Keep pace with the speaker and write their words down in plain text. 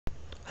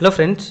Hello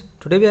friends,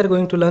 today we are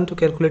going to learn to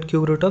calculate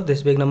cube root of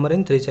this big number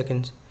in 3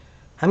 seconds.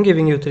 I am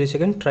giving you 3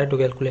 seconds, try to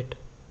calculate.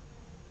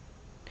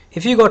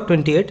 If you got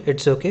 28,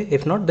 it's okay.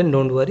 If not, then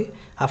don't worry.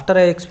 After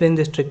I explain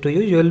this trick to you,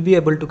 you will be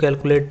able to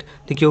calculate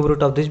the cube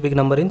root of this big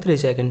number in 3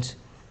 seconds.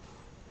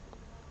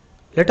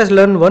 Let us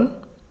learn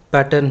one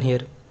pattern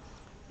here.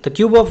 The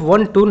cube of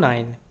 1 to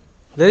 9.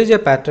 There is a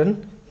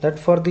pattern that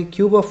for the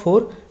cube of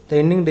 4, the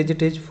ending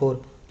digit is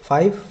 4.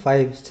 5,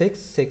 5, 6,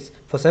 6.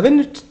 For 7,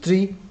 it's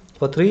 3.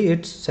 For 3,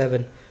 it's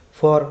 7.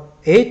 For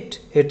 8,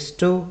 it's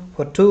 2.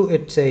 For 2,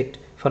 it's 8.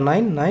 For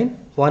 9,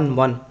 9, 1,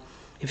 1.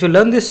 If you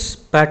learn this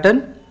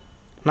pattern,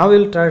 now we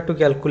will try to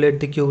calculate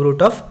the cube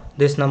root of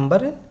this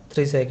number in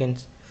 3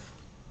 seconds.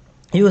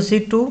 You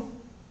see 2,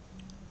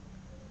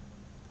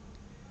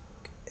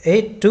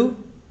 8,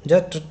 2.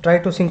 Just try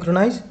to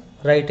synchronize.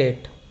 Write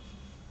 8.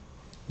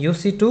 You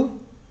see 2,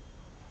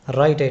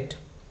 write 8.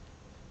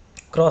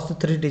 Cross the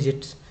 3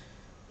 digits.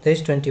 There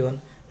is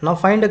 21. Now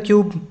find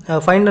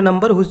a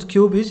number whose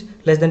cube is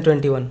less than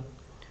 21.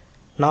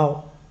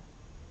 Now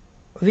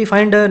we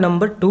find a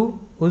number 2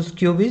 whose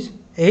cube is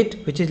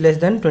 8, which is less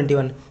than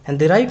 21, and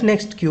the right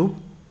next cube,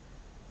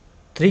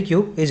 3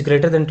 cube, is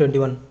greater than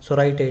 21. So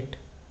write 8.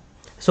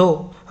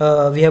 So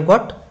we have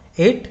got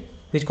 8,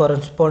 which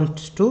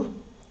corresponds to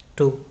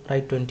 2.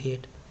 Write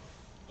 28.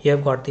 You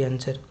have got the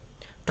answer.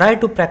 Try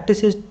to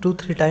practice it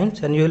 2-3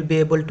 times and you will be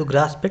able to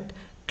grasp it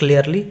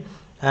clearly,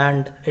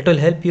 and it will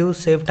help you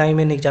save time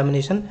in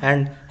examination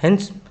and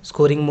hence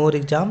scoring more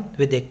exam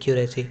with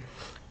accuracy.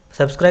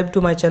 Subscribe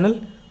to my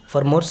channel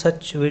for more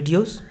such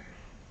videos.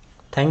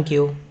 Thank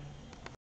you.